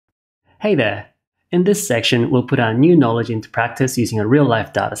Hey there! In this section, we'll put our new knowledge into practice using a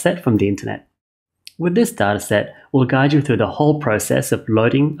real-life dataset from the internet. With this dataset, we'll guide you through the whole process of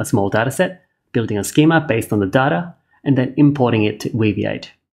loading a small dataset, building a schema based on the data, and then importing it to Weaviate.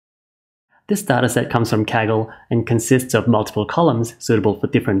 This dataset comes from Kaggle and consists of multiple columns suitable for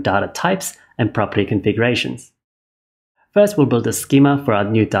different data types and property configurations. First, we'll build a schema for our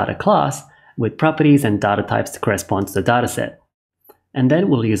new data class with properties and data types to correspond to the dataset. And then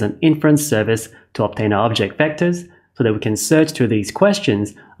we'll use an inference service to obtain our object vectors so that we can search through these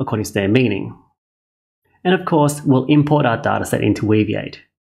questions according to their meaning. And of course, we'll import our dataset into Weaviate.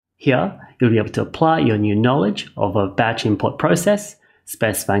 Here, you'll be able to apply your new knowledge of a batch import process,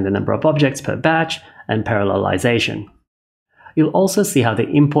 specifying the number of objects per batch, and parallelization. You'll also see how the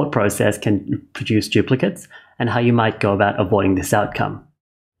import process can produce duplicates and how you might go about avoiding this outcome.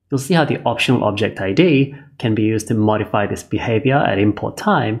 You'll see how the optional object ID can be used to modify this behavior at import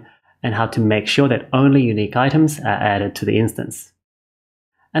time and how to make sure that only unique items are added to the instance.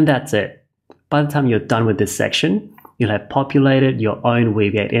 And that's it. By the time you're done with this section, you'll have populated your own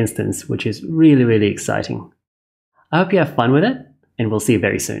Weaviate instance, which is really exciting. I hope you have fun with it, and we'll see you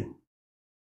very soon.